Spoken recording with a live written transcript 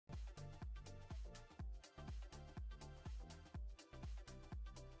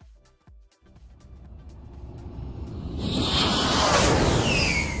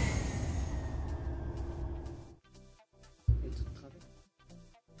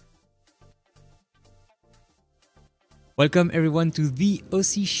Welcome everyone to the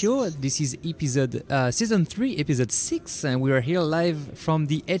OC Show. This is season 3, episode 6, and we are here live from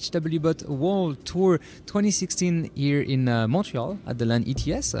the HWBOT World Tour 2016 here in Montreal at the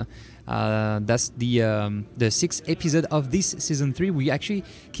LanETS. That's the sixth episode of this season 3. We actually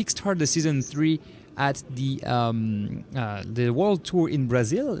kickstart the season 3 at the World Tour in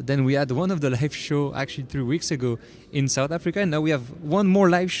Brazil. Then we had one of the live show actually 3 weeks ago in South Africa, and now we have one more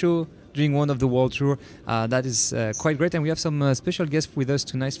live show during one of the World Tour. That is quite great, and we have some special guests with us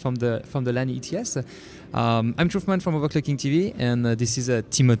tonight from the LanETS. I'm Truthman from OverClocking-TV, and this is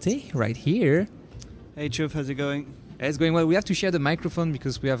Timothée right here. Hey Truth, how's it going? It's going well. We have to share the microphone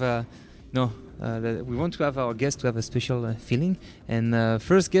because we have we want to have our guest to have a special feeling. And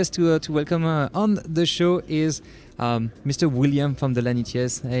first guest to welcome on the show is Mr. William from the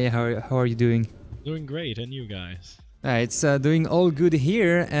LanETS. Hey, how are you doing? Doing great, and you guys? It's doing all good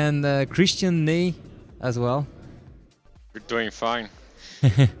here, and Christian Ney as well. We're doing fine.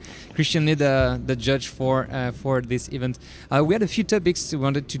 Christian Ney, the judge for this event. We had a few topics. We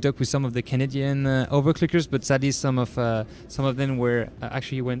wanted to talk with some of the Canadian overclockers, but sadly some of them were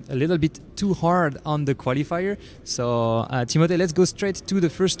actually went a little bit too hard on the qualifier. So Timothée, let's go straight to the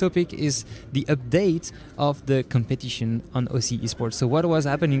first topic: is the update of the competition on OC Esports. So what was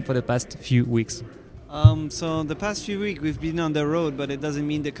happening for the past few weeks? So the past few weeks we've been on the road, but it doesn't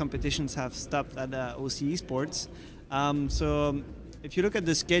mean the competitions have stopped at OC Esports. So if you look at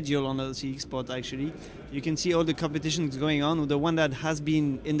the schedule on OC Esports, actually, you can see all the competitions going on. The one that has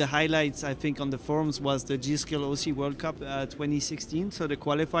been in the highlights, I think, on the forums was the G-Skill OC World Cup 2016. So the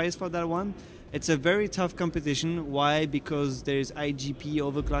qualifiers for that one. It's a very tough competition. Why? Because there's IGP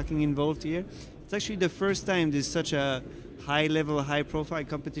overclocking involved here. It's actually the first time there's such a high-level, high-profile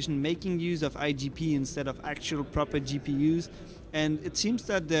competition making use of IGP instead of actual proper GPUs. And it seems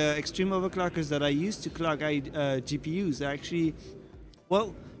that the extreme overclockers that I used to clock GPUs are actually,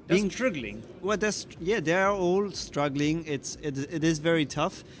 well, being struggling. Well, they are all struggling. It is very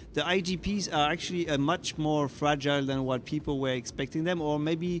tough. The IGPs are actually much more fragile than what people were expecting them, or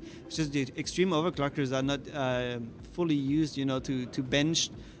maybe it's just the extreme overclockers are not fully used, to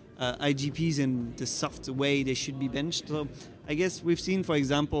bench IGPs in the soft way they should be benched. So I guess we've seen, for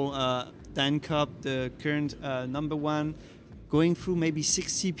example, Dan Cup, the current number one, going through maybe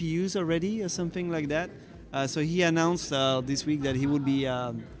 6 CPUs already or something like that. So he announced this week that he would be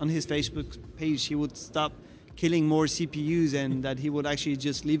on his Facebook page, he would stop killing more CPUs and that he would actually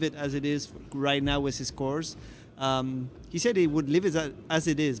just leave it as it is right now with his scores. He said he would leave it as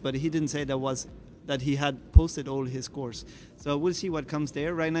it is, but he didn't say that he had posted all his scores. So we'll see what comes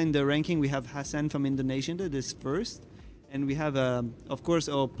there. Right now in the ranking, we have Hassan from Indonesia that is first. And we have, of course,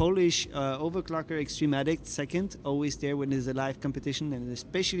 our Polish overclocker Extreme Addict second, always there when there's a live competition, and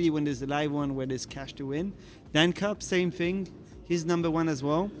especially when there's a live one where there's cash to win. Dan Cup, same thing. He's number one as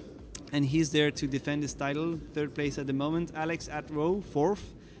well. And he's there to defend his title, third place at the moment. Alex Atro,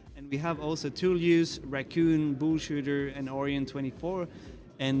 fourth. And we have also Tullius, Raccoon, Bullshooter, and Orion 24.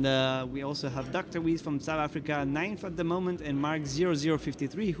 And we also have Dr. Weez from South Africa, 9th at the moment, and Mark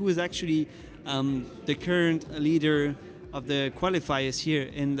 0053, who is actually the current leader of the qualifiers here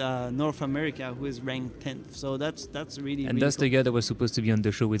in North America, who is ranked 10th. So that's really, and really that's cool. the guy that was supposed to be on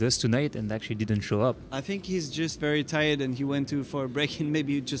the show with us tonight and actually didn't show up. I think he's just very tired and he went for a break and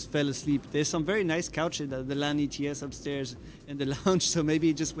maybe he just fell asleep. There's some very nice couches at the LanETS upstairs in the lounge, so maybe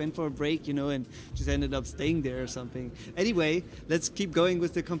he just went for a break, and just ended up staying there or something. Anyway, let's keep going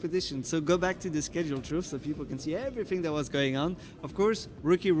with the competition. So go back to the schedule, Truth, so people can see everything that was going on. Of course,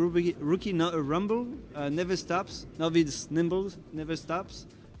 Rookie Rumble never stops. Novice Nimbles never stops.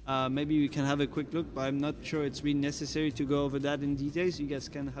 Maybe we can have a quick look, but I'm not sure it's really necessary to go over that in details. You guys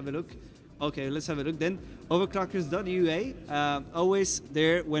can have a look. Okay, let's have a look then. Overclockers.ua, always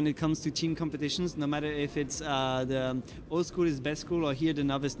there when it comes to team competitions, no matter if it's the old school is best school or here the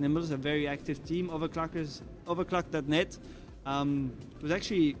novice nimbles, a very active team. Overclock.net was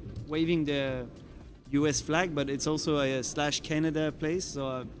actually waving the US flag, but it's also a /Canada place.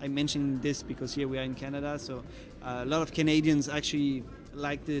 So I mentioned this because here we are in Canada, so a lot of Canadians actually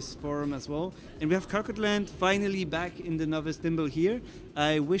like this forum as well. And we have Cockatland finally back in the novice nimble here.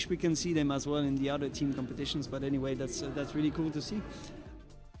 I wish we can see them as well in the other team competitions, but anyway, that's really cool to see.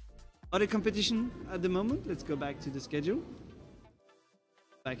 Other competition at the moment, let's go back to the schedule.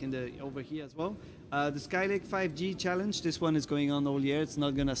 Back over here as well. The Skylake 5G challenge, this one is going on all year, it's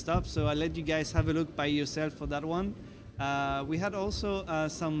not gonna stop, so I'll let you guys have a look by yourself for that one. We had also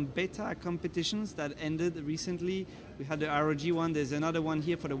some beta competitions that ended recently. We had the ROG one. There's another one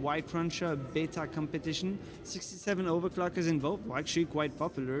here for the White Cruncher beta competition. 67 overclockers involved. Well, actually quite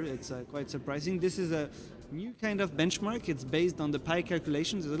popular. It's quite surprising. This is new kind of benchmark. It's based on the pi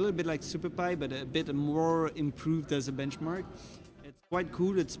calculations. It's a little bit like SuperPi, but a bit more improved as a benchmark. It's quite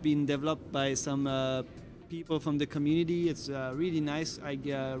cool. It's been developed by some people from the community. It's really nice. I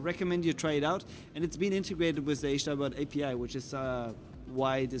recommend you try it out. And it's been integrated with the HWBOT API, which is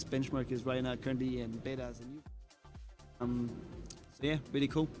why this benchmark is right now currently in beta as a new. So yeah, really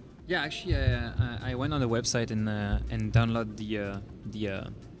cool. Yeah, actually, I went on the website and download the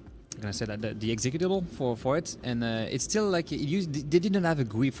executable for it, and it's still like they didn't have a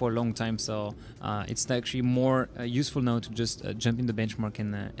GUI for a long time, so it's actually more useful now to just jump in the benchmark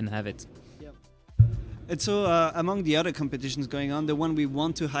and have it. Yep. And so among the other competitions going on, the one we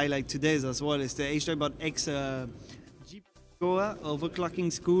want to highlight today as well is the HWBOT X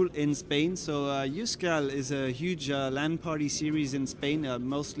Overclocking School in Spain. So Euskal is a huge LAN party series in Spain,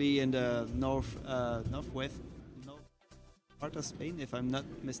 mostly in the northwest part of Spain, if I'm not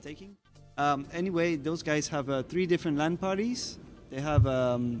mistaken. Anyway, those guys have 3 different LAN parties. They have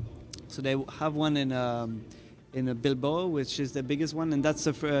so they have one in Bilbao, which is the biggest one, and that's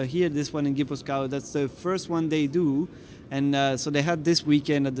here. This one in Gipuzkoa, that's the first one they do. And so they had this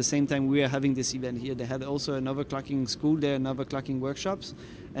weekend at the same time we are having this event here. They had also an overclocking school there and overclocking workshops.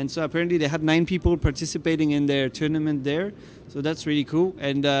 And so apparently they had 9 people participating in their tournament there. So that's really cool.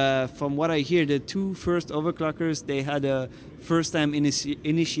 And from what I hear, the 2 first overclockers, they had a first-time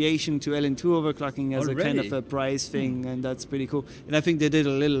initiation to LN2 overclocking as already? a kind of a prize thing. And that's pretty cool. And I think they did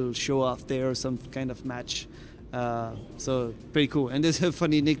a little show-off there or some kind of match. So pretty cool. And there's a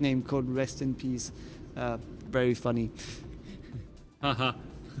funny nickname called Rest in Peace. Very funny. Haha.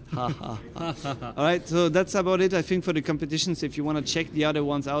 Alright, so that's about it, I think, for the competitions. If you want to check the other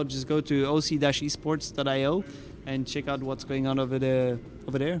ones out, just go to oc-esports.io and check out what's going on over there.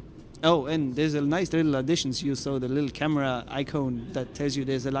 Oh, and there's a nice little addition. So you saw the little camera icon that tells you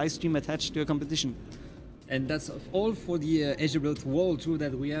there's a live stream attached to a competition. And that's all for the HWBOT World Tour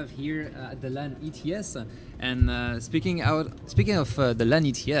that we have here at the LanETS. And speaking of the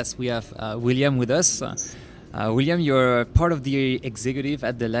LanETS, we have William with us. William, you're part of the executive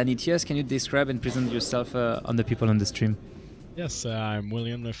at the LanETS. Can you describe and present yourself on the people on the stream? Yes, I'm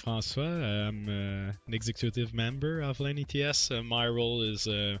William Lefrancçois. I'm an executive member of LanETS. My role is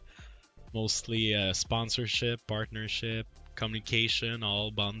mostly sponsorship, partnership, communication,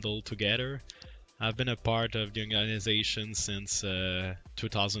 all bundled together. I've been a part of the organization since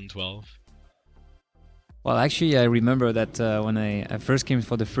 2012. Well, actually, I remember that when I first came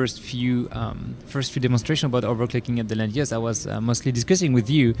for the first few demonstrations about overclocking at the LanETS, I was mostly discussing with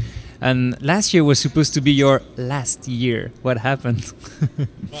you. And last year was supposed to be your last year. What happened?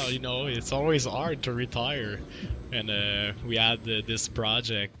 Well, you know, it's always hard to retire. And we had this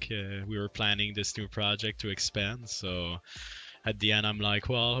project. We were planning this new project to expand. So at the end, I'm like,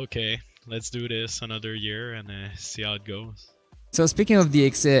 well, okay, let's do this another year and see how it goes. So speaking of the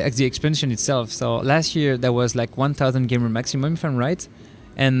expansion itself, so last year there was like 1,000 gamer maximum, if I'm right.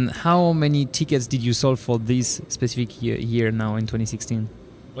 And how many tickets did you sold for this specific year now in 2016?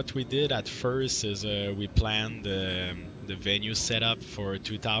 What we did at first is we planned the venue setup for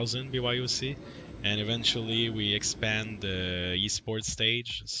 2,000 BYOC, and eventually we expand the esports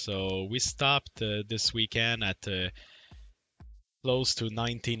stage. So we stopped this weekend at close to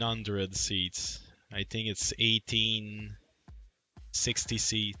 1,900 seats. I think it's 1,860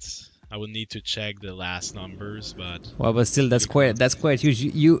 seats. I would need to check the last numbers, but well, but still, that's quite huge.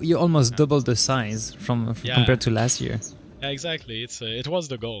 You almost doubled the size from compared to last year. Yeah, exactly. It was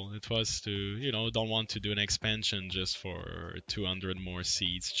the goal. It was to, you know, don't want to do an expansion just for 200 more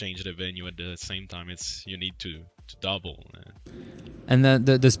seats, change the venue at the same time. You need to double. And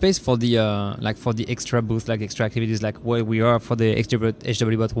the space for the for the extra booth, like extra activities, like where we are for the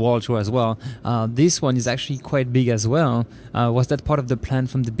HWBOT World Tour as well. This one is actually quite big as well. Was that part of the plan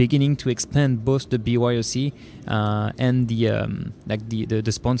from the beginning to expand both the BYOC and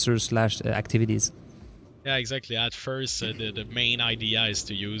the sponsors / activities? Yeah, exactly. At first, the main idea is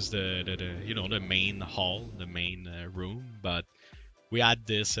to use the main hall, the main room, but we had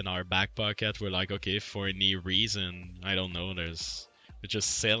this in our back pocket. We're like, okay, for any reason, I don't know, we're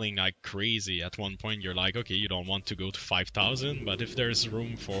just selling like crazy. At one point, you're like, okay, you don't want to go to 5,000, but if there's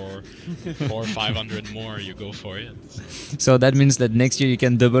room for 400 or 500 more, you go for it. So that means that next year you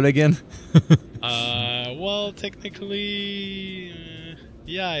can double again? Well, technically,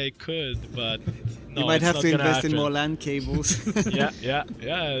 yeah, I could, but no, you might have to invest happen. in more LAN cables. yeah.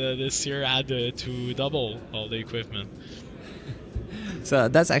 This year I had to double all the equipment. So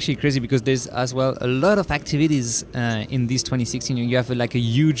that's actually crazy because there's as well a lot of activities in this 2016. You have like a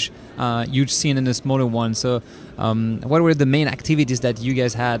huge scene and a smaller one. So what were the main activities that you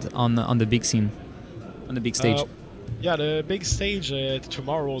guys had on the big scene? on the big stage? Yeah, the big stage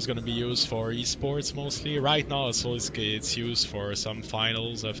tomorrow is going to be used for esports mostly. Right now, it's used for some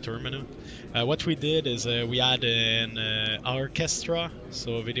finals of tournament. What we did is we had an orchestra,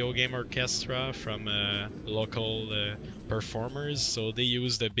 so a video game orchestra from local performers. So they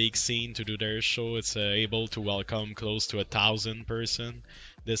use the big scene to do their show. It's able to welcome close to 1,000 person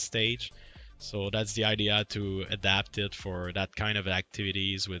this stage. So that's the idea, to adapt it for that kind of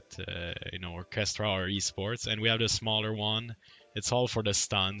activities with orchestra or esports. And we have the smaller one. It's all for the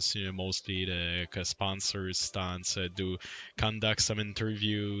stunts, mostly the sponsors stunts, do conduct some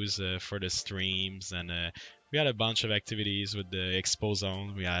interviews for the streams, and we had a bunch of activities with the Expo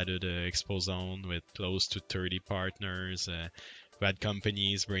Zone. We added an Expo Zone with close to 30 partners. We had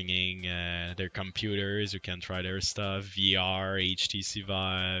companies bringing their computers. You can try their stuff, VR, HTC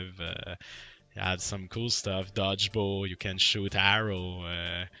Vive. Had some cool stuff, dodgeball, you can shoot arrow,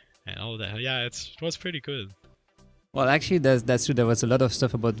 and all that. Yeah, it was pretty good. Well, actually, that's true. There was a lot of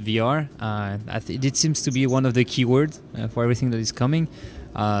stuff about VR. It seems to be one of the keywords for everything that is coming.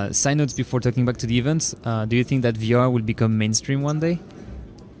 Side notes before talking back to the events. Do you think that VR will become mainstream one day?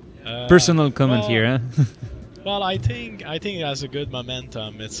 Personal comment here. Huh? Well, I think it has a good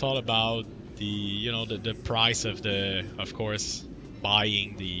momentum. It's all about the price of course,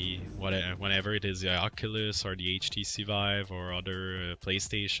 buying whenever it is the Oculus or the HTC Vive or other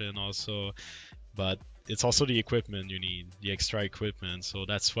PlayStation also, but it's also the equipment you need, the extra equipment. So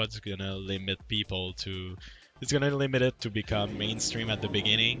that's what's gonna limit people to. It's gonna limit it to become mainstream at the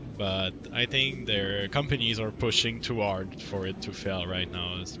beginning, but I think their companies are pushing too hard for it to fail right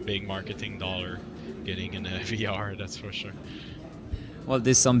now. It's a big marketing dollar getting in a VR, that's for sure. Well,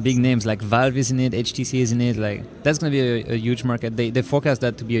 there's some big names like Valve is in it, HTC is in it. Like that's going to be a huge market. They forecast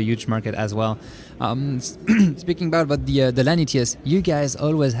that to be a huge market as well. Speaking about the LanETS, you guys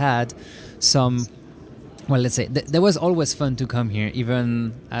always had some. Well, let's say there was always fun to come here,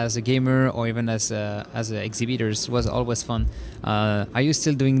 even as a gamer or even as exhibitors. It was always fun. Are you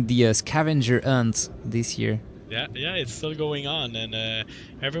still doing the scavenger hunt this year? Yeah, it's still going on, and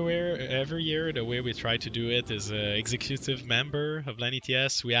every year the way we try to do it is executive member of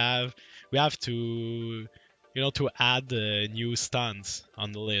LanETS. We have to to add new stunts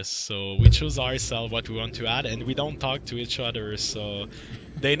on the list. So we choose ourselves what we want to add, and we don't talk to each other. So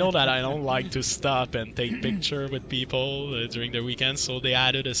they know that I don't like to stop and take picture with people during the weekend. So they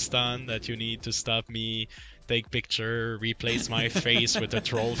added a stunt that you need to stop me, take picture, replace my face with a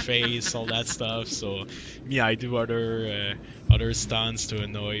troll face, all that stuff. So I do other stunts to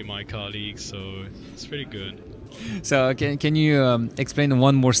annoy my colleagues. So it's pretty good. So can you explain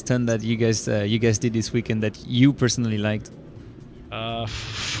one more stunt that you guys did this weekend that you personally liked?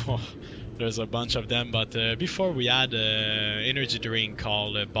 There's a bunch of them, but before we had an energy drink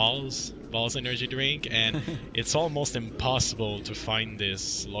called Balls energy drink, and it's almost impossible to find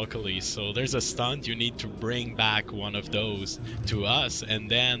this locally. So there's a stunt, you need to bring back one of those to us, and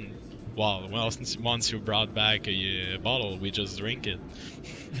then once you brought back a bottle, we just drink it.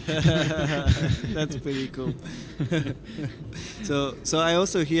 That's pretty cool. So I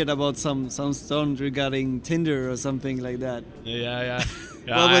also heard about some stunt regarding Tinder or something like that. Yeah.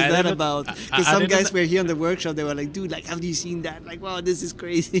 What was that about? Because some guys were here in the workshop, they were like, dude, like, have you seen that? Like, wow, this is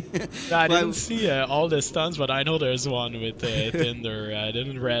crazy. I didn't see all the stunts, but I know there's one with Tinder. I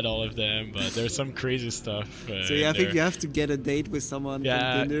didn't read all of them, but there's some crazy stuff. So I think you have to get a date with someone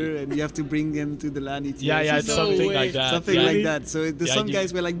from Tinder, and you have to bring them to the LanETS. Yeah, it's something like that. Something like that. So some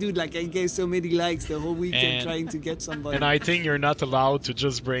guys were like, dude, like, I gave so many likes the whole weekend trying to get somebody. And I think you're not allowed to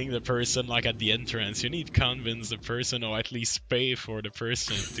just bring the person like at the entrance. You need to convince the person, or at least pay for the person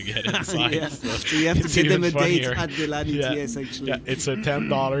to get inside. So you have to get them a date at the LanETS, actually. Yeah, it's a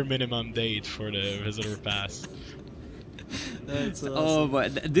 $10 minimum date for the visitor pass. That's awesome. Oh boy,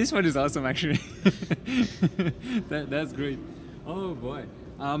 this one is awesome actually. That's great. Oh boy.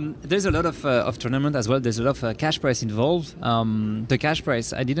 There's a lot of tournament as well. There's a lot of cash price involved. The cash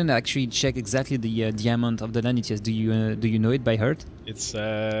price, I didn't actually check exactly the amount of the LanETS. Do you know it by heart? It's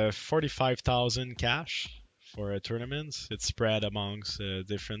 45,000 cash for tournaments. It's spread amongst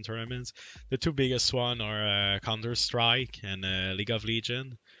different tournaments. The two biggest one are Counter-Strike and League of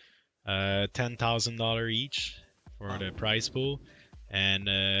Legends. $10,000 each for the prize pool,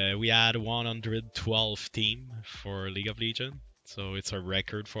 and we had 112 team for League of Legends. So it's a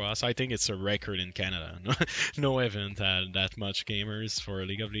record for us. I think it's a record in Canada. No event had that much gamers for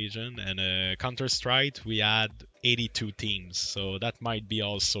League of Legends. And Counter-Strike, we had 82 teams. So that might be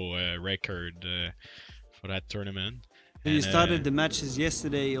also a record for that tournament. And you started the matches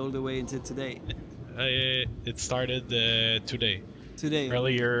yesterday all the way into today? It started today. Today.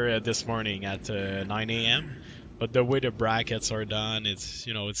 earlier this morning at 9 a.m. But the way the brackets are done, it's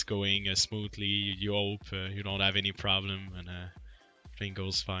it's going smoothly. You hope you don't have any problem, and everything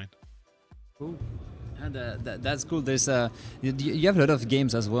goes fine. Cool. And that's cool. There's you have a lot of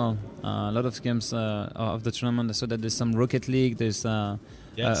games as well. A lot of games of the tournament. So that there's some Rocket League. There's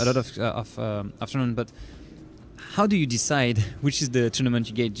Yes. a lot of tournament. But how do you decide which is the tournament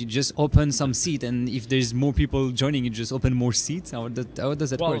you get? You just open some seat, and if there's more people joining, you just open more seats. How does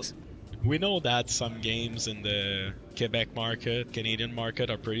that work? We know that some games in the Quebec market, Canadian market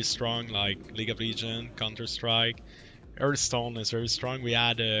are pretty strong, like League of Legends, Counter-Strike. Hearthstone is very strong. We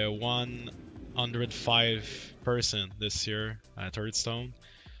had 105 person this year at Hearthstone.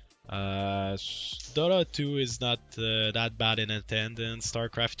 Dota 2 is not that bad in attendance,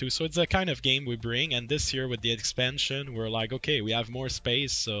 StarCraft 2, so it's the kind of game we bring, and this year with the expansion we're like, okay, we have more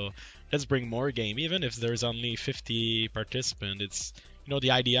space, so let's bring more game, even if there's only 50 participants. It's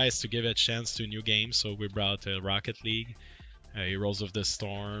the idea is to give a chance to new games, so we brought Rocket League, Heroes of the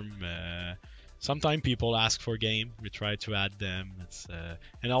Storm. Sometimes people ask for game, we try to add them.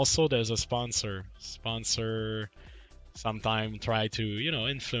 And also there's a sponsor sometimes try to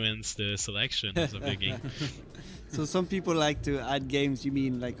influence the selection of the game. So some people like to add games. You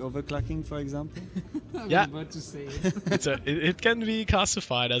mean like overclocking, for example? Yeah. About to say it. It can be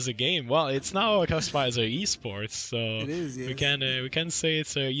classified as a game. Well, it's now classified as an esports, so It is, yes. we can say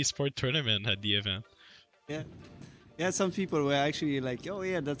it's an esport tournament at the event. Yeah. Yeah, some people were actually like, oh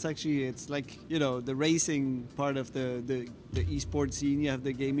yeah, that's actually, it's like, the racing part of the esports scene. You have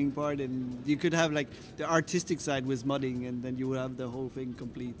the gaming part, and you could have like the artistic side with modding, and then you would have the whole thing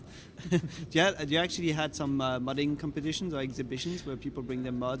complete. Do you actually had some modding competitions or exhibitions where people bring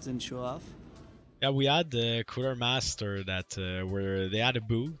their mods and show off? Yeah, we had the Cooler Master that where they had a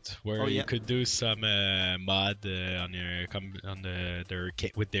booth where you could do some mod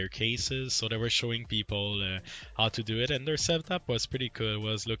with their cases. So they were showing people how to do it, and their setup was pretty cool. It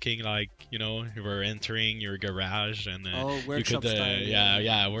was looking like you were entering your garage, and workshop style.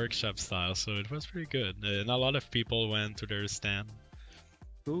 Yeah, workshop style. So it was pretty good, and a lot of people went to their stand.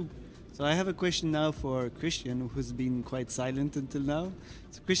 Cool. So I have a question now for Christian, who's been quite silent until now.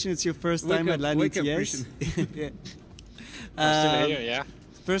 So Christian, it's your first time at LanETS. Yeah. I'm still here, yeah.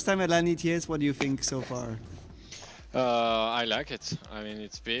 First time at LanETS. What do you think so far? I like it. I mean,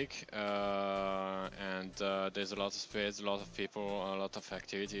 it's big, and there's a lot of space, a lot of people, a lot of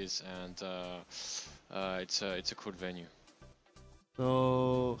activities, and it's a cool venue.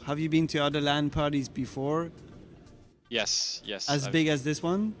 So, have you been to other LAN parties before? Yes. As big as this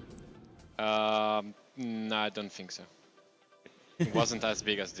one? No, I don't think so. It wasn't as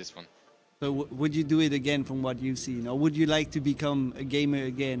big as this one. So would you do it again from what you've seen? Or would you like to become a gamer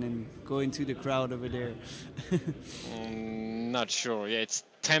again and go into the crowd over there? Not sure. Yeah, it's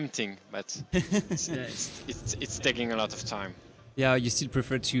tempting, but it's taking a lot of time. Yeah, you still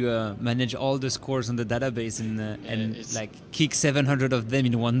prefer to manage all the scores on the database and like kick 700 of them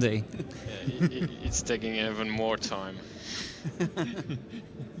in one day. Yeah, it's taking even more time.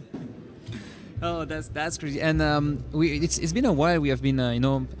 Oh, that's crazy. And it's been a while. We have been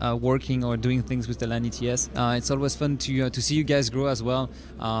working or doing things with the LanETS. It's always fun to see you guys grow as well.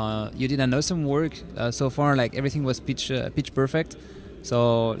 You did an awesome work so far. Like everything was pitch perfect.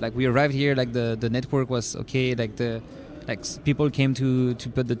 So like we arrived here, like the network was okay. Like people came to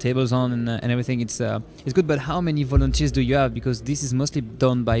put the tables on and everything. It's good. But how many volunteers do you have? Because this is mostly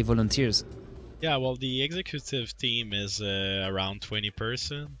done by volunteers. Yeah, well, the executive team is around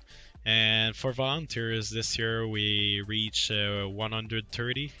 20%. And for volunteers, this year we reached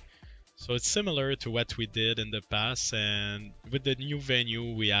 130. So it's similar to what we did in the past. And with the new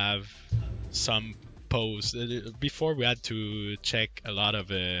venue, we have some posts. Before we had to check a lot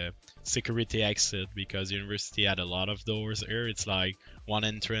of security exit because the university had a lot of doors. Here it's like one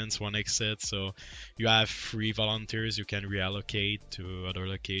entrance, one exit. So you have free volunteers you can reallocate to other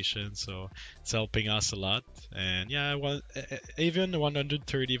locations. So it's helping us a lot. And yeah, well, even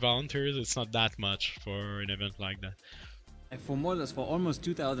 130 volunteers, it's not that much for an event like that. For almost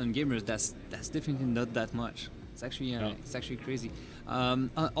 2,000 gamers, that's definitely not that much. It's actually crazy.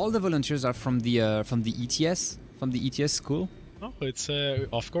 All the volunteers are from the ETS school. Oh, it's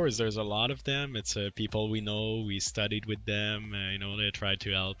of course there's a lot of them. It's people we know. We studied with them. They try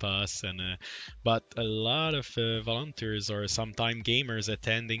to help us, but a lot of volunteers are sometimes gamers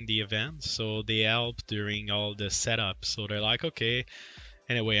attending the event, so they help during all the setup. So they're like, okay.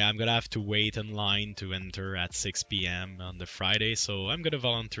 anyway, I'm gonna have to wait in line to enter at 6 p.m. on the Friday, so I'm gonna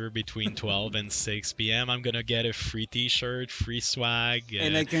volunteer between 12 and 6 p.m. I'm gonna get a free T-shirt, free swag.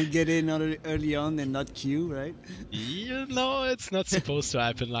 And I can get in early on and not queue, right? You know, it's not supposed to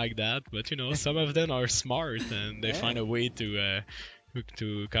happen like that, but you know, some of them are smart and they find a way to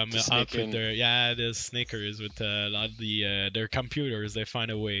come up with their the sneakers with a lot of their computers. They find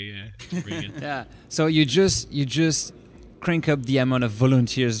a way to bring it. Yeah. So you just crank up the amount of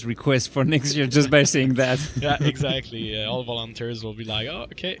volunteers requests for next year just by saying that. Yeah, exactly. All volunteers will be like, oh,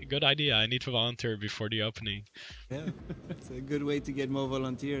 okay, good idea. I need to volunteer before the opening. Yeah, it's a good way to get more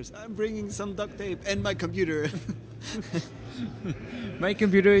volunteers. I'm bringing some duct tape and my computer. My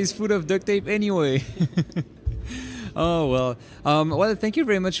computer is full of duct tape anyway. Oh well. Well, thank you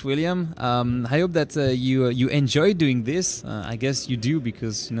very much, William. I hope that you enjoy doing this. I guess you do,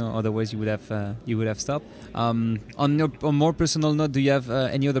 because you know otherwise you would have stopped. On more personal note, do you have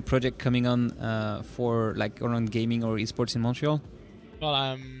any other project coming on for like around gaming or esports in Montreal? Well,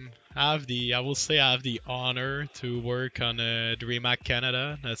 I have the honor to work on DreamHack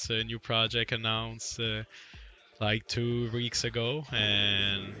Canada. That's a new project announced like 2 weeks ago,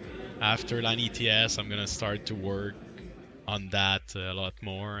 and after LanETS I'm gonna start to work on that a lot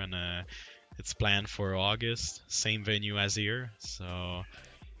more, and it's planned for August, same venue as here, so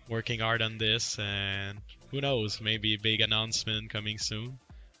working hard on this, and who knows, maybe a big announcement coming soon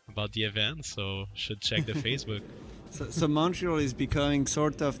about the event, so should check the Facebook. So Montreal is becoming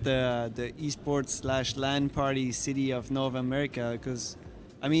sort of the esports / LAN party city of North America, because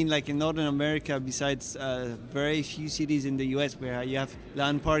I mean, like in Northern America, besides very few cities in the US where you have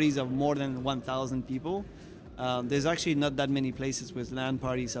LAN parties of more than 1,000 people, there's actually not that many places with LAN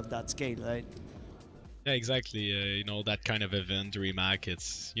parties of that scale, right? Yeah, exactly. You know, that kind of event,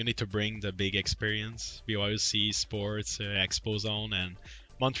 DreamHack, you need to bring the big experience. BYOC, Sports, Expo Zone, and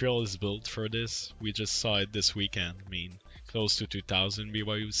Montreal is built for this. We just saw it this weekend. I mean, close to 2,000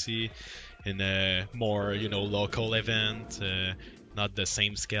 BYOC in a more, you know, local event. Not the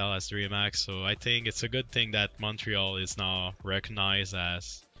same scale as DreamHack, so I think it's a good thing that Montreal is now recognized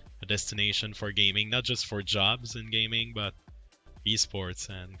as a destination for gaming, not just for jobs in gaming, but esports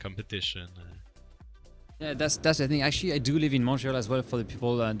and competition. Yeah, that's the thing. Actually, I do live in Montreal as well. For the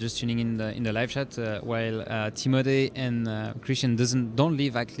people just tuning in the live chat, while Timothée and Christian don't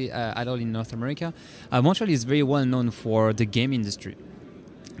live actually at all in North America. Montreal is very well known for the game industry.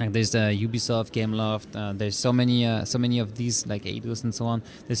 Like there's Ubisoft, Gameloft. There's so many of these, like Eidos and so on.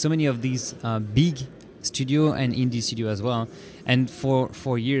 There's so many of these big studio and indie studio as well. And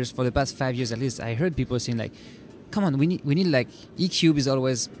for years, for the past 5 years at least, I heard people saying like, "Come on, we need like eCube is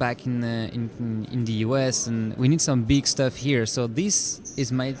always back in the US, and we need some big stuff here." So this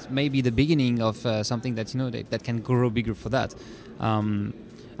is maybe the beginning of something that that can grow bigger for that.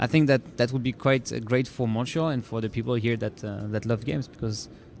 I think that would be quite great for Montreal and for the people here that love games, because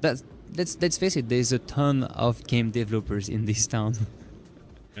let's face it, there's a ton of game developers in this town.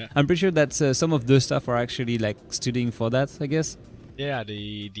 Yeah. I'm pretty sure that some of the staff are actually like studying for that, I guess. Yeah,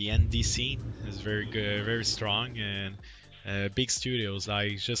 the indie scene is very good, very strong, and big studios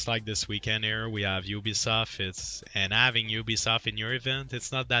just like this weekend here we have Ubisoft. And having Ubisoft in your event,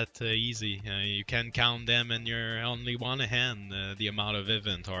 it's not that easy. You can count them in your only one hand. The amount of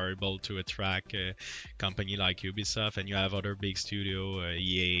events are able to attract a company like Ubisoft, and you have other big studio,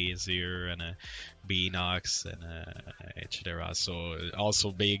 EA is here, and Beanox, and etc. So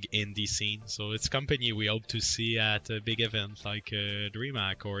also big indie scene. So it's company we hope to see at a big event like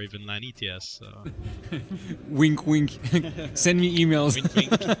DreamHack or even LanETS. So. Wink, wink. Send me emails. Wink,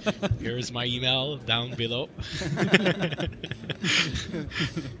 wink. Here's my email down below.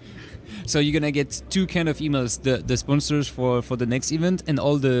 So you're gonna get two kind of emails: the sponsors for the next event, and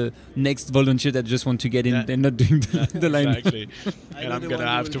all the next volunteer that just want to get in and not doing the line. Exactly. And I'm gonna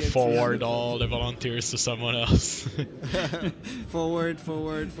have to forward all the volunteers to someone else. forward.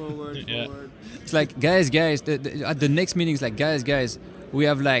 Yeah. It's like, guys, at the next meeting, it's like, guys, we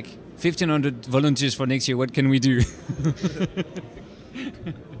have like 1,500 volunteers for next year. What can we do?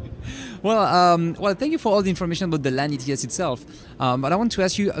 Well, thank you for all the information about the LanETS itself. But I want to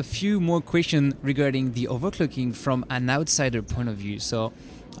ask you a few more questions regarding the overclocking from an outsider point of view. So,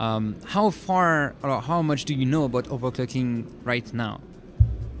 how far or how much do you know about overclocking right now?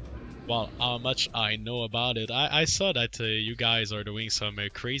 Well, how much I know about it, I saw that you guys are doing some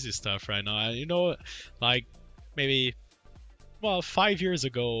crazy stuff right now. Like maybe, 5 years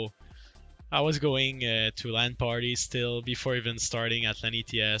ago, I was going to LAN parties still before even starting at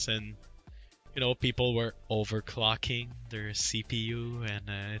LanETS, and people were overclocking their CPU, and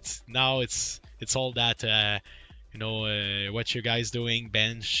it's all that you know, what you guys doing,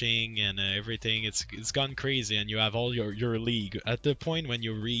 benching and everything. It's gone crazy, and you have all your league. At the point when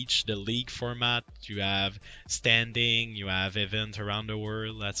you reach the league format, you have standing, you have event around the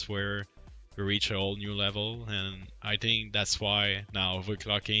world. That's where you reach a whole new level, and I think that's why now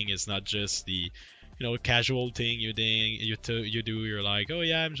overclocking is not just the casual thing you do. You're like, oh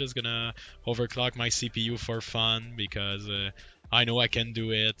yeah, I'm just gonna overclock my CPU for fun because I know I can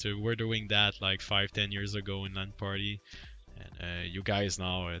do it. We're doing that like 5-10 years ago in LAN party, and you guys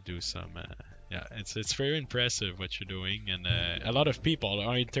now do some. Yeah, it's very impressive what you're doing, and a lot of people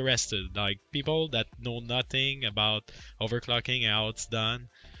are interested. Like people that know nothing about overclocking and how it's done.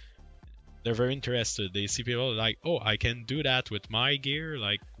 They're very interested. They see people like, oh, I can do that with my gear,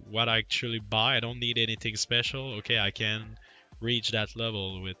 like what I actually buy. I don't need anything special. Okay, I can reach that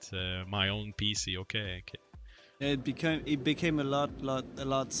level with my own PC. Okay. It became a lot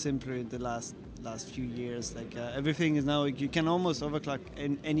simpler in the last few years. Like everything is now, you can almost overclock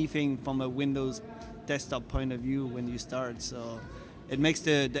anything from a Windows desktop point of view when you start. So it makes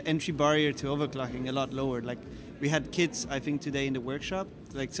the entry barrier to overclocking a lot lower. Like we had kids, I think today in the workshop,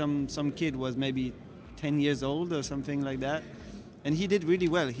 like some kid was maybe 10 years old or something like that, and he did really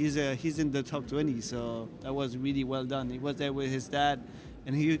well. He's in the top 20, so that was really well done. He was there with his dad,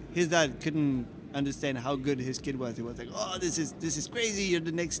 and his dad couldn't understand how good his kid was. He was like, oh, this is crazy, you're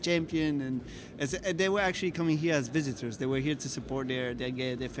the next champion. And they were actually coming here as visitors. They were here to support their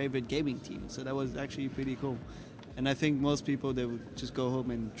favorite gaming team, so that was actually pretty cool. And I think most people, they would just go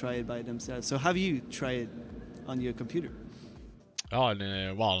home and try it by themselves. So have you tried it on your computer? Oh,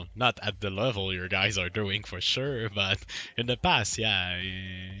 well, not at the level your guys are doing for sure, but in the past, yeah,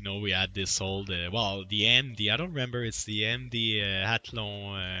 we had this old, the AMD, I don't remember, it's the AMD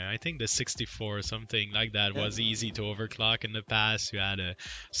Athlon, I think the 64 or something like that was easy to overclock in the past. You had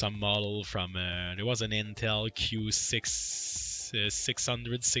some model from, there was an Intel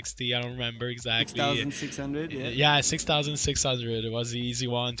Q660, I don't remember exactly. 6600, yeah. Yeah, 6600, it was the easy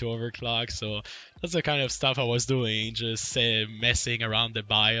one to overclock, so that's the kind of stuff I was doing, just messing around the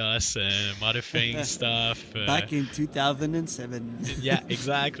BIOS, modifying stuff. Back in 2007. Yeah,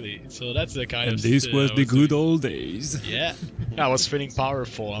 exactly. So that's the kind of stuff. And this was the good old days. Yeah, I was feeling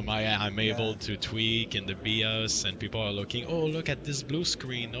powerful. I'm able to tweak in the BIOS, and people are looking, oh, look at this blue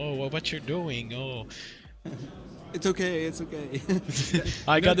screen. Oh, what you're doing. Oh. It's okay.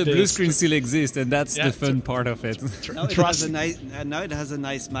 I got the blue screen still exists, and that's the fun part of it. Now it has a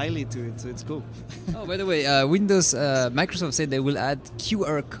nice smiley to it, so it's cool. Oh, by the way, Microsoft said they will add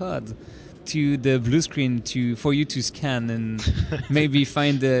QR code to the blue screen for you to scan and maybe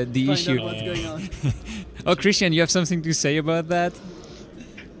find the issue. Out what's going on. Oh, Christian, you have something to say about that?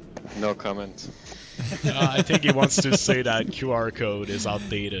 No comment. I think he wants to say that QR code is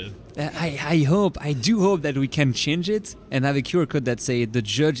outdated. I do hope that we can change it and have a QR code that say the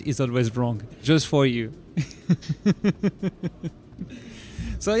judge is always wrong, just for you.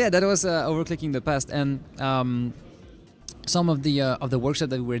 So yeah, that was overclocking the past, and some of the workshop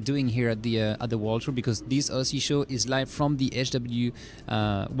that we're doing here at the World Tour, because this OC show is live from the HWT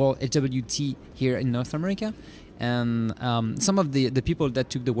here in North America. And some of the people that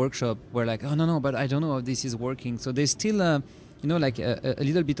took the workshop were like, oh no, but I don't know if this is working. So there's still like a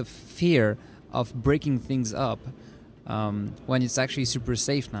little bit of fear of breaking things up when it's actually super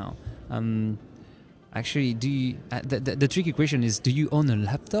safe now. Actually, the tricky question is, do you own a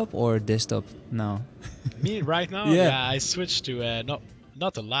laptop or a desktop now? Me right now? Yeah, I switched to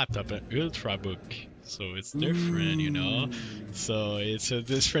not a laptop, an Ultrabook. So it's different, So it's a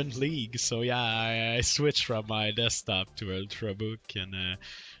different league. So yeah, I switched from my desktop to Ultrabook, and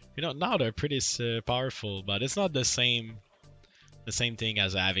now they're pretty powerful, but it's not the same thing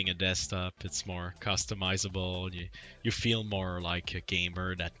as having a desktop. It's more customizable. You feel more like a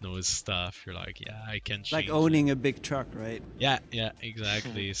gamer that knows stuff. You're like, yeah, I can change. Like owning a big truck, right? Yeah,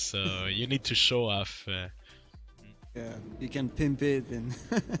 exactly. So you need to show off. Yeah, you can pimp it and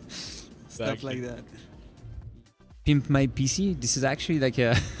stuff like that. Pimp My PC. This is actually like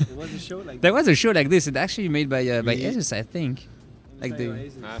a. There was a show like. There was a show like this. It's actually made by Asus, I think. I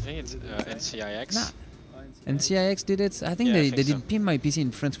think it's NCIX. Nah. NCIX did it. I think they did Pimp My PC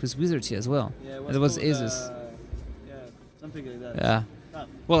in France with Wizards as well. Yeah, it was Asus. Something like that. Yeah. Oh.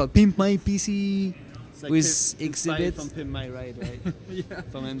 Well, Pimp My PC like with Exhibit. From Pimp My Ride, right? Yeah.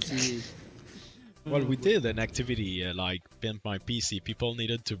 From MTV. Well, we did an activity like Pimp My PC. People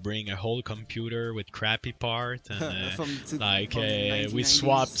needed to bring a whole computer with crappy part, and we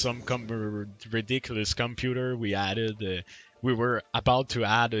swapped some ridiculous computer. We added. We were about to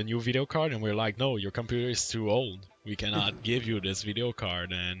add a new video card, and we're like, no, your computer is too old. we cannot give you this video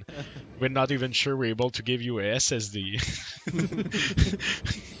card, and we're not even sure we're able to give you a SSD.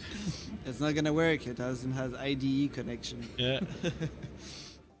 It's not gonna work. It doesn't have IDE connection. Yeah.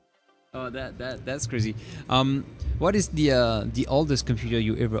 Oh, that's crazy. What is the oldest computer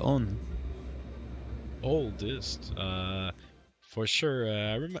you ever own? Oldest, for sure.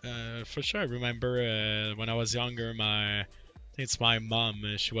 I remember when I was younger, I think it's my mom.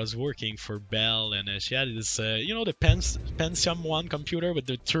 She was working for Bell, and she had this, the Pentium 1 computer with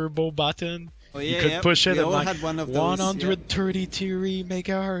the turbo button. Oh yeah, you could push it we at all like had one of those, 133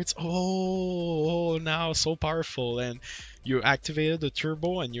 megahertz. Oh, now so powerful. And you activated the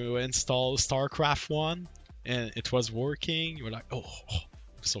turbo and you install StarCraft 1, and it was working. You were like, oh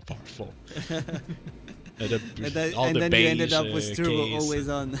so powerful. And then you ended up with turbo case. always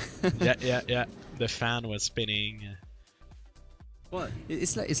on. yeah. The fan was spinning. Well,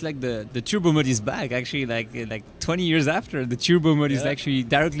 it's like the turbo mode is back actually. Like 20 years after, the turbo mode is actually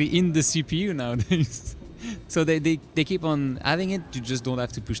directly in the CPU nowadays. So they keep on having it. You just don't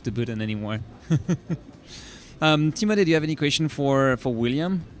have to push the button anymore. Timothée, do you have any question for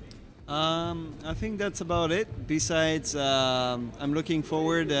William? I think that's about it. Besides, I'm looking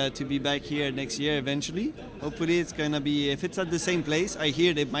forward to be back here next year eventually. Hopefully it's gonna be, if it's at the same place. I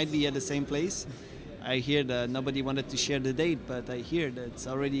hear it might be at the same place. I hear that nobody wanted to share the date, but I hear that it's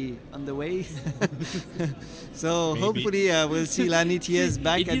already on the way. So maybe. Hopefully we'll see LanETS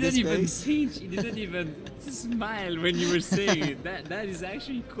back at this place. He didn't even smile when you were saying it. That is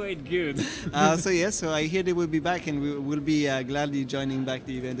actually quite good. So I hear they will be back, and we will be gladly joining back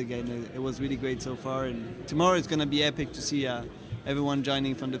the event again. It was really great so far, and tomorrow it's going to be epic to see everyone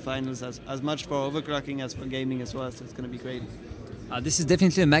joining from the finals, as much for overclocking as for gaming as well. So it's going to be great. This is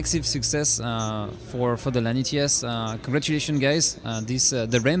definitely a massive success for the LanETS. Congratulations, guys!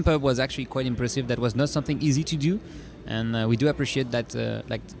 The ramp up was actually quite impressive. That was not something easy to do, and we do appreciate that,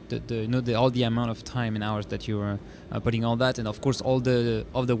 all the amount of time and hours that you were putting all that, and of course all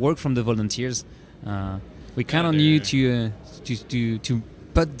the work from the volunteers. We count on you to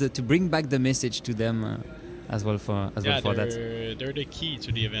bring back the message to them. As well for that. They're the key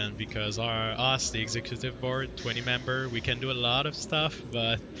to the event, because us, the executive board, 20 member, we can do a lot of stuff,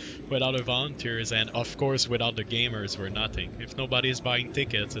 but without the volunteers and of course without the gamers, we're nothing. If nobody is buying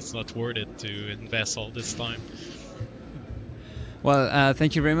tickets, it's not worth it to invest all this time. Well,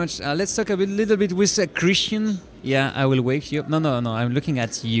 thank you very much. Let's talk a little bit with Christian. Yeah, I will wake you up. No, I'm looking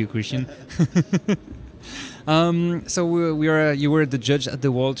at you, Christian. So you were the judge at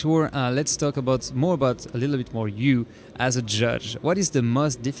the World Tour. Let's talk a little bit more you as a judge. What is the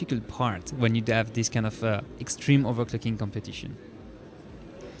most difficult part when you have this kind of extreme overclocking competition?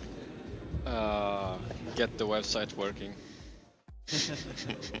 Get the website working.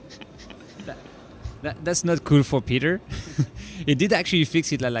 That's not cool for Peter. He did actually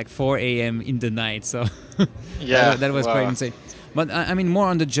fix it at like 4 a.m. in the night, so yeah, that was quite insane. But I mean, more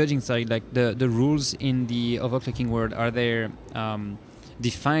on the judging side, like the rules in the overclocking world, are they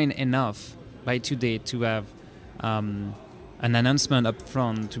defined enough by today to have an announcement up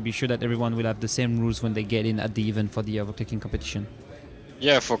front to be sure that everyone will have the same rules when they get in at the event for the overclocking competition?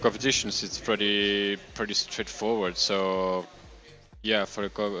 Yeah, for competitions it's pretty straightforward. So yeah, for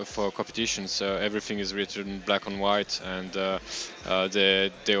competitions everything is written black and white, and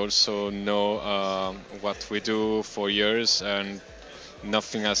they also know what we do for years, and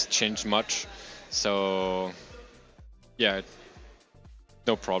nothing has changed much. So yeah,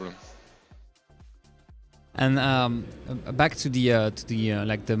 no problem. And back to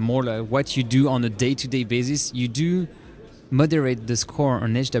the more what you do on a day-to-day basis. You do moderate the score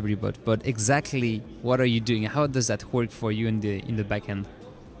on HWBOT, but exactly what are you doing? How does that work for you in the back end?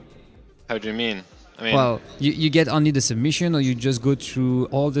 How do you mean? I mean, well, you get only the submission, or you just go through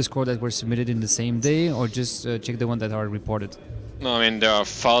all the scores that were submitted in the same day, or just check the ones that are reported? No, I mean, there are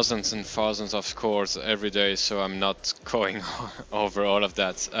thousands and thousands of scores every day, so I'm not going over all of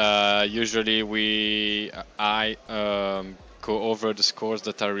that. Usually I go over the scores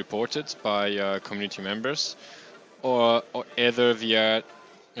that are reported by community members, or either via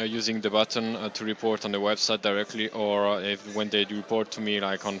using the button to report on the website directly, or when they report to me,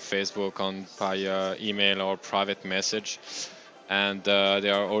 like on Facebook, by email or private message. And they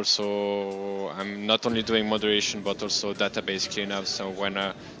are also, I'm not only doing moderation but also database cleanup, so when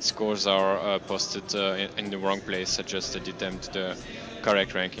scores are posted in the wrong place, I just edit them to the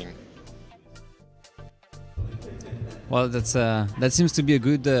correct ranking. Well, that seems to be a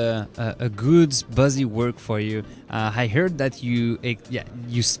good buzzy work for you. I heard that you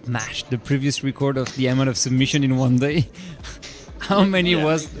smashed the previous record of the amount of submission in one day. How many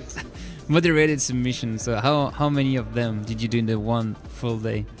was moderated submission. So how many of them did you do in the one full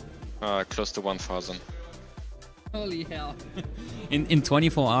day? Close to 1,000. Holy hell! in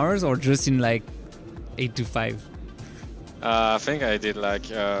 24 hours or just in like 8 to 5? I think I did like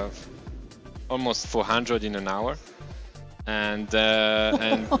almost 400 in an hour, and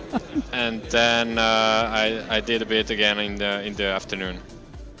then I did a bit again in the afternoon.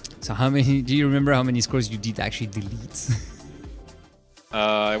 So how many? Do you remember how many scores you did actually delete?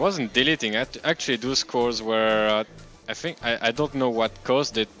 I wasn't deleting. Actually, those scores were. I think I don't know what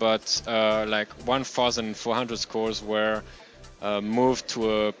caused it, but like 1,400 scores were moved to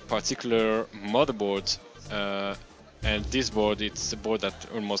a particular motherboard, and this board, it's a board that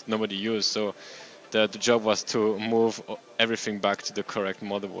almost nobody used. So the job was to move everything back to the correct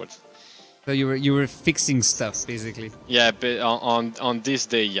motherboard. So you were fixing stuff basically. Yeah, but on this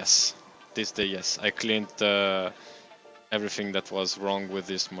day, yes. This day, yes. I cleaned everything that was wrong with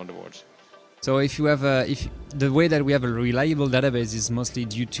this motherboard. So if you have the way that we have a reliable database is mostly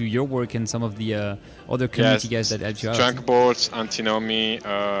due to your work and some of the other community guys that helped you out. Junkboards, Antinomy,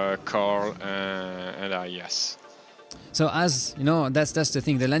 Carl, and I, yes. So as you know, that's the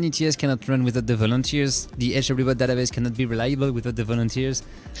thing. The LanETS cannot run without the volunteers. The HWBOT database cannot be reliable without the volunteers.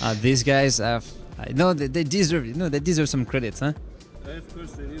 These guys have, they deserve some credit, huh? Of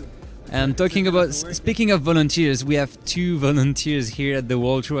course they do. And talking about, speaking of volunteers, we have 2 volunteers here at the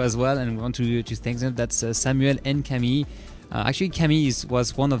World Tour as well, and we want to thank them. That's Samuel and Camille. Actually, Camille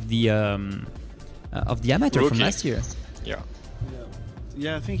was one of the amateur from last year.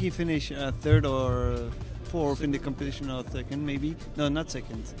 Yeah, I think he finished 3rd or 4th in the competition, or 2nd maybe. No, not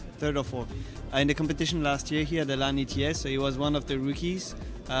 2nd, 3rd or 4th. In the competition last year, he had the LanETS, so he was one of the rookies.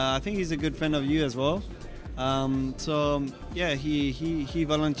 I think he's a good friend of you as well. So yeah, he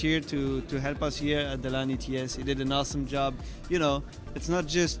volunteered to help us here at the LanETS. He did an awesome job. You know, it's not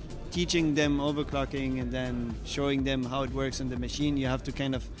just teaching them overclocking and then showing them how it works on the machine. You have to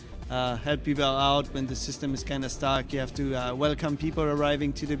kind of help people out when the system is kind of stuck. You have to welcome people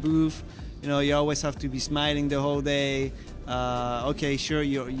arriving to the booth. You know, you always have to be smiling the whole day. Okay, sure,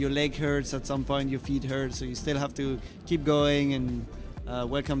 your leg hurts at some point, your feet hurt, so you still have to keep going and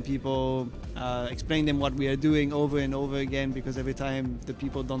welcome people, explain them what we are doing over and over again, because every time the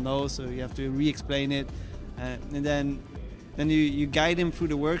people don't know, so you have to re-explain it, and then you guide them through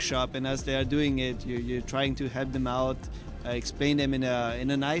the workshop, and as they are doing it, you're trying to help them out, explain them in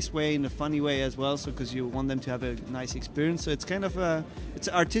a nice way, in a funny way as well, so because you want them to have a nice experience. So it's kind of it's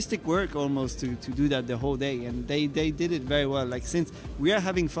artistic work almost to do that the whole day, and they did it very well. Like, since we are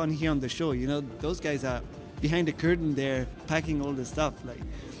having fun here on the show, you know, those guys are behind the curtain there packing all the stuff, like,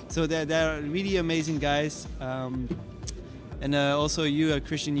 so they're really amazing guys. And also you,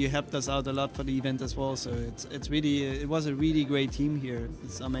 Christian, you helped us out a lot for the event as well, so it's really it was a really great team here.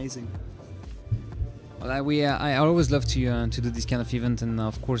 It's amazing. Well, I always love to do this kind of event, and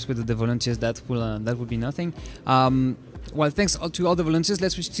of course with the volunteers that would be nothing. Well, thanks to all the volunteers.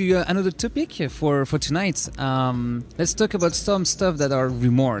 Let's switch to another topic for tonight. Let's talk about some stuff that are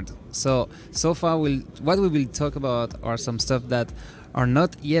rumored. So far, what we will talk about are some stuff that are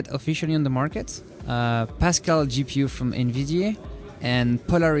not yet officially on the market. Pascal GPU from NVIDIA and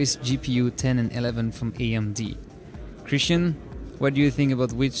Polaris GPU 10 and 11 from AMD. Christian, what do you think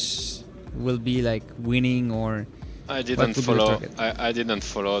about which will be like winning, or I didn't follow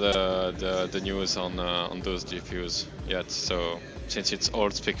the news on those GPUs yet, so since it's all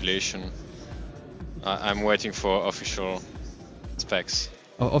speculation, I'm waiting for official specs.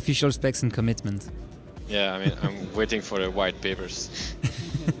 Official specs and commitment. Yeah, I mean, I'm waiting for the white papers.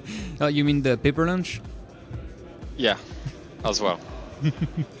 Oh, you mean the paper launch? Yeah, as well.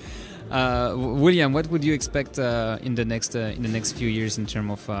 William, what would you expect in the next few years in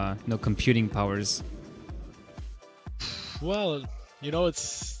terms of computing powers? Well, you know,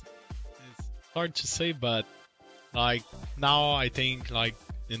 it's hard to say, but like now I think like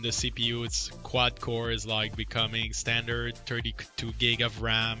in the CPU, it's quad core is like becoming standard. 32 gig of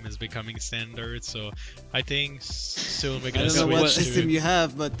RAM is becoming standard. So I think soon we're gonna switch. I don't know what system to... you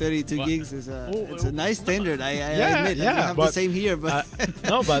have, but 32 gigs is it's a nice standard. I admit. Yeah, I have the same here, but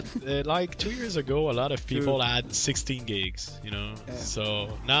no, but like 2 years ago, a lot of people had 16 gigs. You know,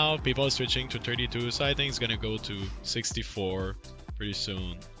 so now people are switching to 32. So I think it's gonna go to 64 pretty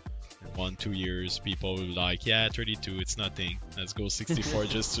soon. 1-2 years, people will like, yeah, 32, it's nothing. Let's go 64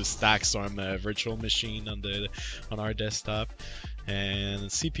 just to stack some virtual machine on our desktop, and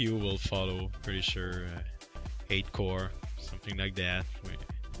CPU will follow. Pretty sure 8 core, something like that.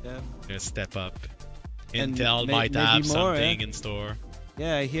 We're gonna step up. Intel might have something in store.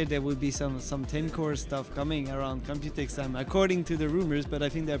 Yeah, I hear there will be some 10-core stuff coming around Computex time, according to the rumors. But I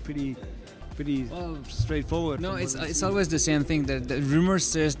think they're pretty straightforward. No, it's always the same thing. The rumor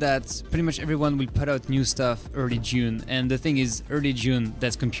says that pretty much everyone will put out new stuff early June, and the thing is, early June,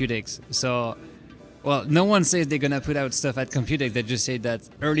 that's Computex. So, well, no one says they're gonna put out stuff at Computex. They just say that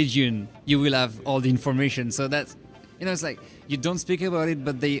early June you will have all the information. So that's, it's like you don't speak about it,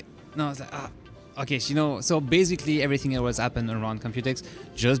 but it's like okay, so basically everything that was happened around Computex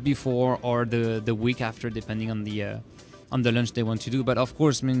just before or the week after, depending on the launch they want to do. But of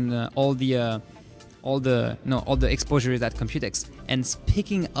course, I mean, all the exposure is at Computex. And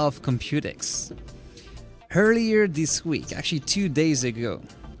speaking of Computex, earlier this week, actually 2 days ago,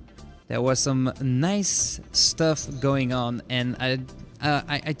 there was some nice stuff going on, and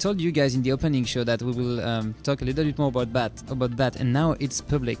I told you guys in the opening show that we will talk a little bit more about that, and now it's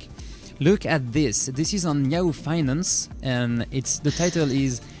public. Look at this. This is on Yahoo Finance, and the title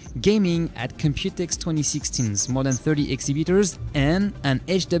is Gaming at Computex 2016's more than 30 exhibitors and an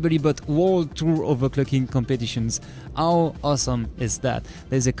HWBOT World Tour overclocking competitions. How awesome is that?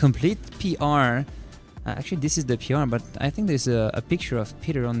 There's a complete PR. Actually, this is the PR, but I think there's a picture of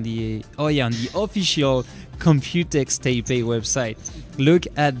Peter on the official Computex Taipei website. Look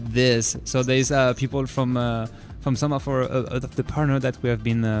at this. So there's people from some of the partner that we have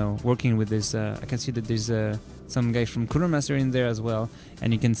been working with. This I can see that there's some guy from Cooler Master in there as well,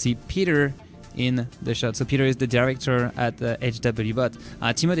 and you can see Peter in the shot. So Peter is the director at HWBOT.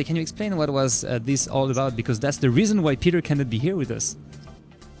 Timothée, can you explain what was this all about? Because that's the reason why Peter cannot be here with us.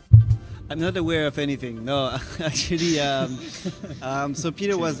 I'm not aware of anything. No, actually. So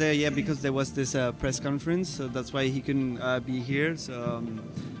Peter was there, because there was this press conference, so that's why he couldn't be here. So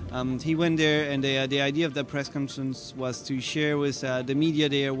he went there, and the idea of the press conference was to share with the media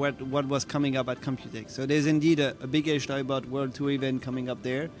there what was coming up at Computex. So there's indeed a big HWBOT World Tour event coming up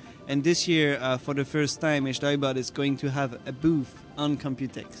there, and this year, for the first time, HWBOT is going to have a booth on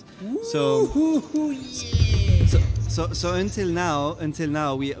Computex. So until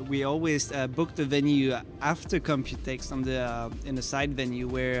now, we always booked the venue after Computex in the side venue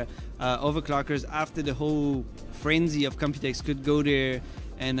where overclockers, after the whole frenzy of Computex, could go there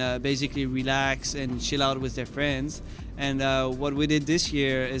and basically relax and chill out with their friends. And what we did this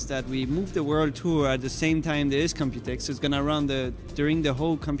year is that we moved the world tour at the same time there is Computex. So it's gonna run during the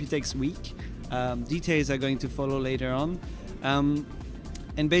whole Computex week. Details are going to follow later on.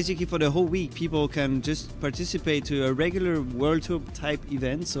 And basically for the whole week, people can just participate to a regular World Tour type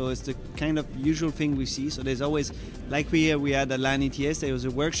event. So it's the kind of usual thing we see. So there's always, like we had at LanETS, there was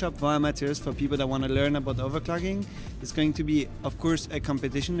a workshop for amateurs, for people that want to learn about overclocking. It's going to be, of course, a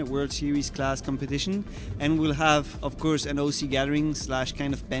competition, a World Series class competition. And we'll have, of course, an OC gathering /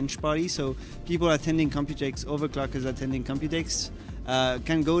 kind of bench party. So people attending Computex, overclockers attending Computex,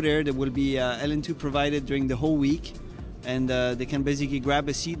 can go there. There will be LN2 provided during the whole week. And they can basically grab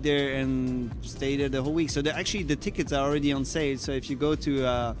a seat there and stay there the whole week. So actually the tickets are already on sale. So if you go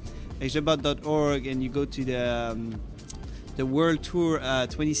to HWBOT.org and you go to the World Tour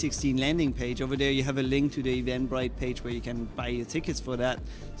 2016 landing page, over there you have a link to the Eventbrite page where you can buy your tickets for that.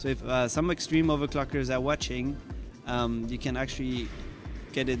 So if some extreme overclockers are watching, you can actually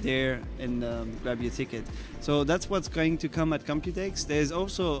get it there and grab your ticket. So that's what's going to come at Computex. There's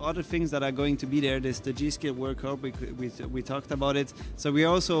also other things that are going to be there. There's the G-Skill World Cup, we talked about it. So we're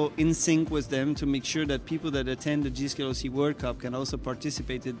also in sync with them to make sure that people that attend the G-Skill OC World Cup can also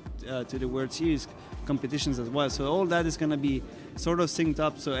participate to the World Series competitions as well. So all that is going to be sort of synced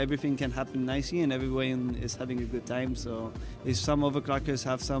up so everything can happen nicely and everyone is having a good time. So if some overclockers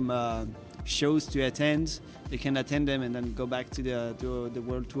have some shows to attend, they can attend them and then go back to the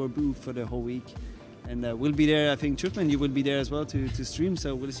World Tour booth for the whole week. And we'll be there. I think Chutman, you will be there as well to stream.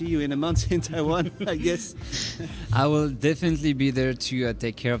 So we'll see you in a month in Taiwan, I guess. I will definitely be there to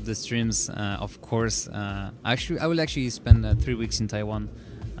take care of the streams, of course. Actually, I will actually spend 3 weeks in Taiwan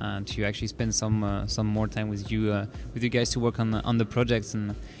to actually spend some more time with you guys to work on the projects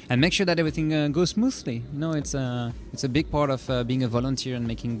and make sure that everything goes smoothly. It's a big part of being a volunteer and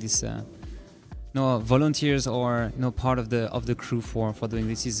making this. Volunteers or part of the crew for doing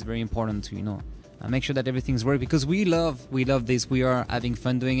this is very important to make sure that everything's working, because we love this. We are having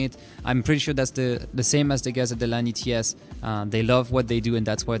fun doing it. I'm pretty sure that's the same as the guys at the LanETS. They love what they do, and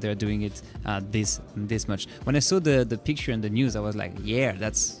that's why they're doing it this much. When I saw the picture in the news, I was like, yeah,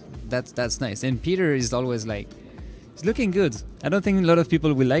 that's nice. And Peter is always like, he's looking good. I don't think a lot of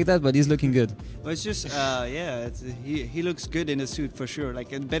people will like that, but he's looking good. Well, it's just, he looks good in a suit for sure. Like,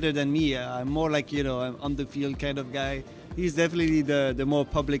 better than me. I'm more like, I'm on the field kind of guy. he's definitely the more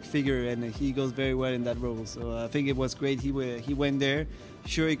public figure, and he goes very well in that role. So I think it was great. He went there.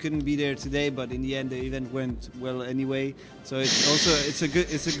 Sure, he couldn't be there today, but in the end, the event went well anyway. So it's a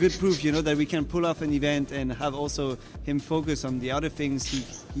good proof, you know, that we can pull off an event and have also him focus on the other things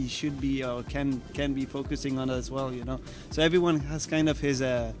he should be or can be focusing on as well, you know. So everyone has kind of his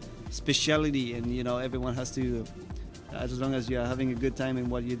speciality, and you know, everyone has to. As long as you're having a good time in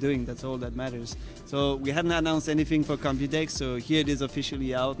what you're doing, that's all that matters. So we hadn't announced anything for Computex, so here it is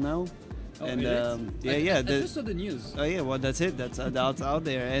officially out now. Oh, and I just saw the news. Oh yeah, well that's it. That's out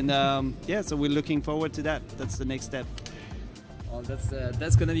there, and yeah. So we're looking forward to that. That's the next step. Well,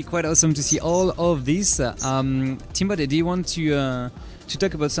 that's gonna be quite awesome to see all of this. Timbode, do you want to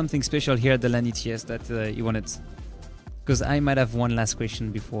talk about something special here at the LanETS that you wanted? Because I might have one last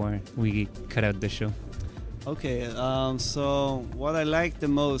question before we cut out the show. Okay. So what I liked the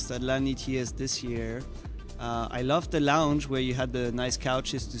most at LanETS this year. I loved the lounge where you had the nice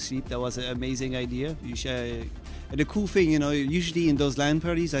couches to sleep. That was an amazing idea. And the cool thing, you know, usually in those LAN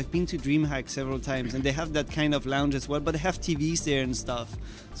parties, I've been to DreamHack several times, and they have that kind of lounge as well, but they have TVs there and stuff.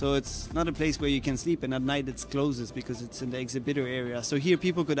 So it's not a place where you can sleep, and at night it's closes because it's in the exhibitor area. So here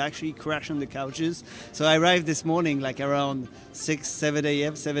people could actually crash on the couches. So I arrived this morning like around 7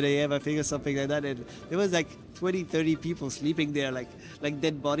 a.m., I think, or something like that. And there was like 20, 30 people sleeping there like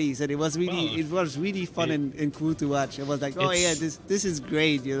dead bodies, and it was really fun and cool to watch. I was like, oh yeah, this is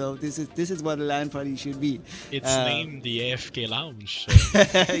great, you know, this is what a LAN party should be. It's named the AFK Lounge.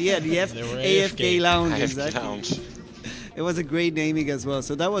 Yeah, the AFK Lounge, exactly. Lounge. It was a great naming as well,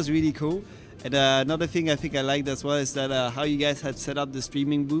 so that was really cool. And another thing I think I liked as well is that how you guys had set up the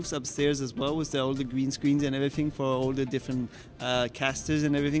streaming booths upstairs as well, with all the green screens and everything for all the different casters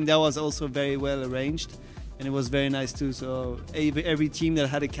and everything. That was also very well arranged, and it was very nice too. So every team that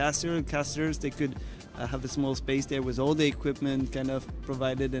had a casters, they could have a small space there with all the equipment kind of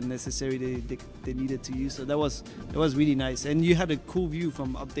provided and necessary they needed to use. So that was really nice. And you had a cool view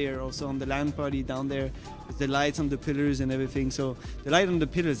from up there also on the LAN party down there with the lights on the pillars and everything. So the light on the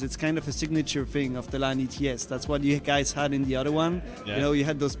pillars, it's kind of a signature thing of the LanETS. That's what you guys had in the other one. Yeah. You know, you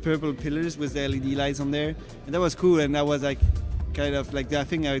had those purple pillars with the LED lights on there, and that was cool. And that was like kind of like, I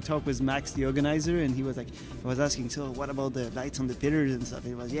think I talked with Max, the organizer, and he was like, I was asking, so what about the lights on the pillars and stuff?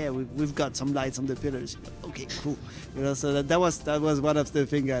 He was, yeah, we've got some lights on the pillars. Okay, cool. You know, so that was one of the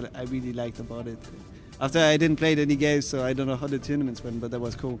things I really liked about it. After I didn't play any games, so I don't know how the tournaments went, but that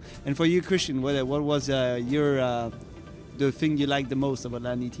was cool. And for you, Christian, what was your the thing you liked the most about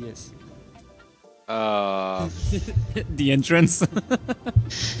LanETS? The entrance.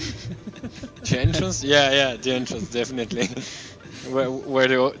 The entrance? Yeah, the entrance, definitely. where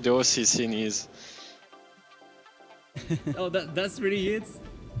the OC scene is. Oh, that's really it?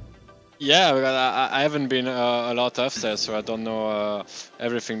 Yeah, because I haven't been a lot upstairs, so I don't know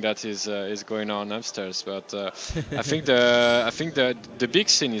everything that is going on upstairs. But I think the big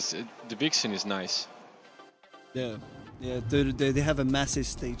scene is nice. Yeah, they have a massive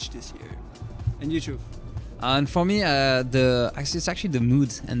stage this year. And you too. And for me, it's actually the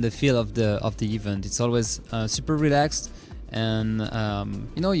mood and the feel of the event. It's always super relaxed, and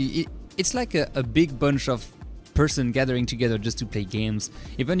you know, it's like a big bunch of person gathering together just to play games.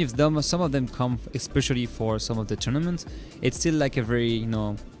 Even if some of them come especially for some of the tournaments, it's still like a very, you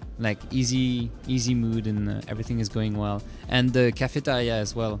know, like easy mood, and everything is going well. And the cafeteria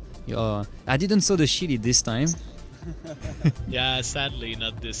as well. I didn't saw the chili this time. Yeah, sadly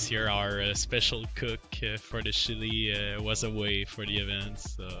not this year. Our special cook for the chili was away for the event,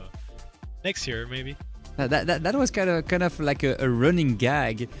 so next year maybe. That was kind of like a running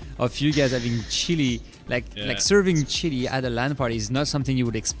gag of you guys having chili, like serving chili at a LAN party is not something you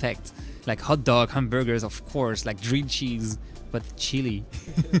would expect. Like hot dog, hamburgers, of course, like grilled cheese, but chili.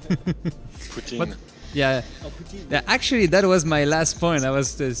 Poutine. But, yeah. Actually, that was my last point. I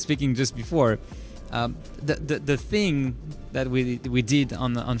was speaking just before. The thing that we did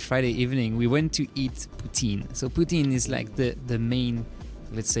on Friday evening, we went to eat poutine. So poutine is like the main,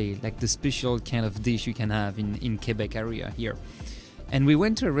 let's say, like the special kind of dish you can have in Quebec area here. And we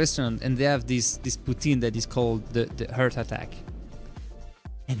went to a restaurant, and they have this poutine that is called the Heart Attack,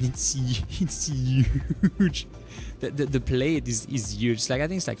 and it's huge. The plate is huge. It's like, I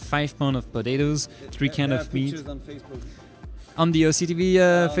think it's like 5 pounds of potatoes, 3 cans of meat. On Facebook. On the OCTV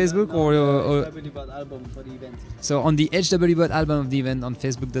Facebook or HWBOT album for the event. So on the HWBOT album of the event on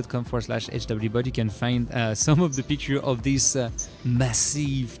facebook.com/HWBOT, you can find some of the picture of this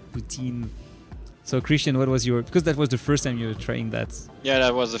massive poutine. So Christian, what was your, because that was the first time you were trying that? Yeah,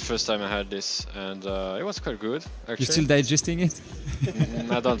 that was the first time I had this, and it was quite good, actually. You're still digesting it?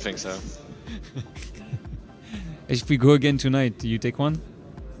 I don't think so. If we go again tonight, do you take one?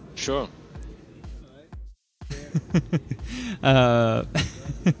 Sure.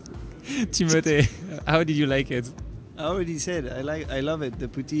 Timothée, how did you like it? I already said I love it. The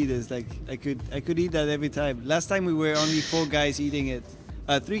poutine is like I could eat that every time. Last time we were only 4 guys eating it.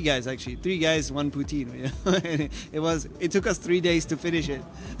 3 guys actually. 3 guys, 1 poutine. You know? It took us 3 days to finish it.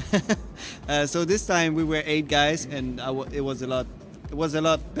 So this time we were 8 guys, and it was a lot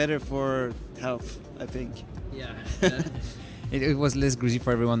better for health, I think. Yeah. It was less greasy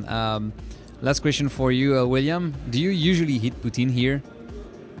for everyone. Last question for you, William. Do you usually eat poutine here?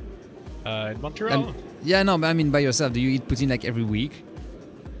 In Montreal? Yeah, no, but I mean by yourself. Do you eat poutine like every week?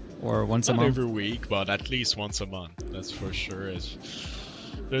 Or once a Not month? every week, but at least once a month. That's for sure.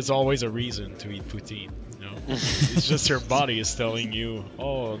 There's always a reason to eat poutine. You know? It's just your body is telling you,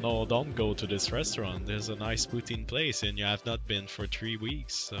 oh no, don't go to this restaurant. There's a nice poutine place and you have not been for 3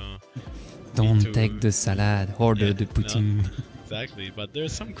 weeks. So don't take the salad, order the poutine. No, exactly, but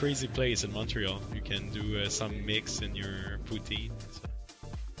there's some crazy place in Montreal. You can do some mix in your poutine. So.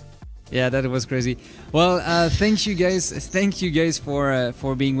 Yeah, that was crazy. Well, thank you guys. Thank you guys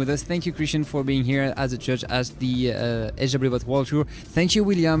for being with us. Thank you, Christian, for being here as a judge as the HWBOT World Tour. Thank you,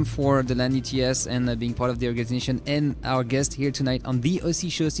 William, for the LanETS and being part of the organization and our guest here tonight on the OC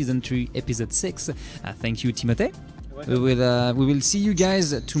Show Season 3, Episode 6. Thank you, Timothée. We will see you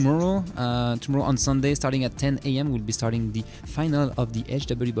guys tomorrow. Tomorrow on Sunday, starting at 10 a.m. We'll be starting the final of the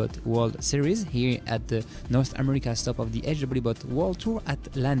HWBOT World Series here at the North America stop of the HWBOT World Tour at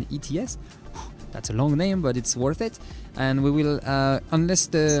LanETS. That's a long name, but it's worth it. And we will, until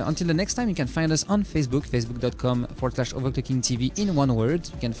the next time, you can find us on Facebook, facebook.com/OverClocking-TV in one word.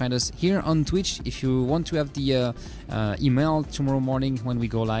 You can find us here on Twitch. If you want to have the email tomorrow morning when we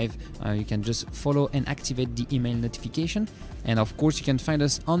go live, you can just follow and activate the email notification. And of course, you can find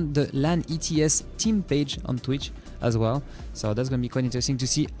us on the LanETS team page on Twitch as well. So that's going to be quite interesting to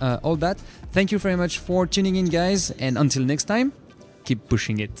see all that. Thank you very much for tuning in, guys. And until next time, keep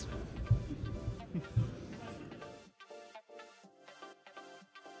pushing it.